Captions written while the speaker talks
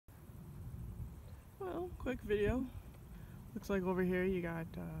quick video. Looks like over here you got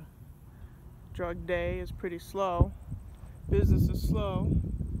drug day is pretty slow. Business is slow.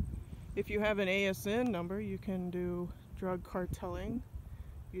 If you have an ASN number, you can do drug cartelling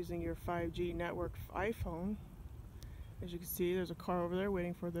using your 5G network iPhone. As you can see, there's a car over there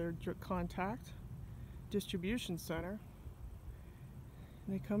waiting for their contact distribution center.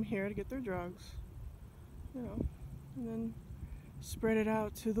 And they come here to get their drugs, you know, and then spread it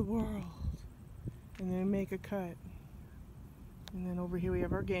out to the world, and then make a cut. And then over here we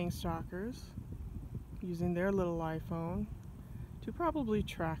have our gang stalkers using their little iPhone to probably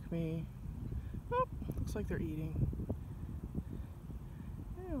track me. Oh, looks like they're eating.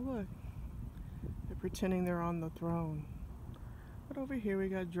 Yeah, look. They're pretending they're on the throne. But over here we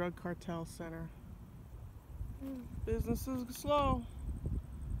got Drug Cartel Center. Business is slow.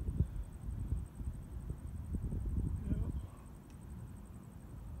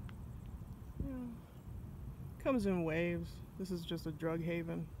 Comes in waves. This is just a drug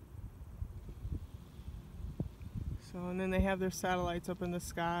haven. So, and then they have their satellites up in the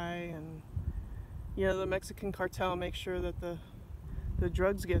sky, and the Mexican cartel makes sure that the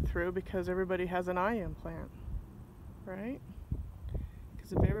drugs get through because everybody has an eye implant, right?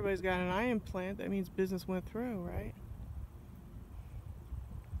 Because if everybody's got an eye implant, that means business went through, right?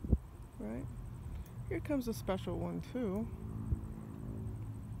 Right? Here comes a special one too.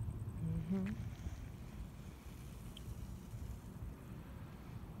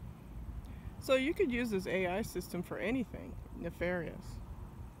 So you could use this AI system for anything nefarious.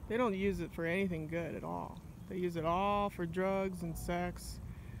 They don't use it for anything good at all. They use it all for drugs and sex,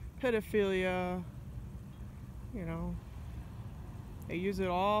 pedophilia, They use it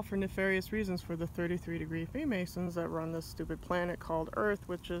all for nefarious reasons for the 33-degree Freemasons that run this stupid planet called Earth,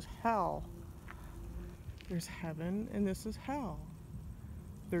 which is hell. There's heaven and this is hell.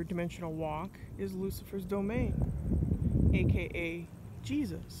 Third dimensional walk is Lucifer's domain, aka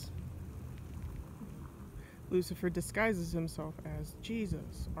Jesus. Lucifer disguises himself as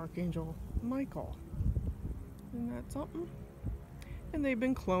Jesus, Archangel Michael. Isn't that something? And they've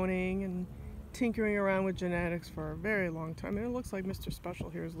been cloning and tinkering around with genetics for a very long time. And it looks like Mr. Special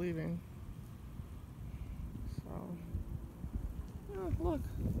here is leaving. So, look,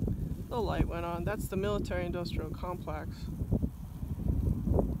 the light went on. That's the military-industrial complex.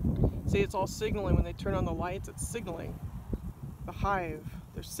 See, it's all signaling. When they turn on the lights, it's signaling. The hive.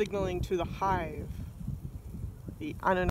 They're signaling to the hive. The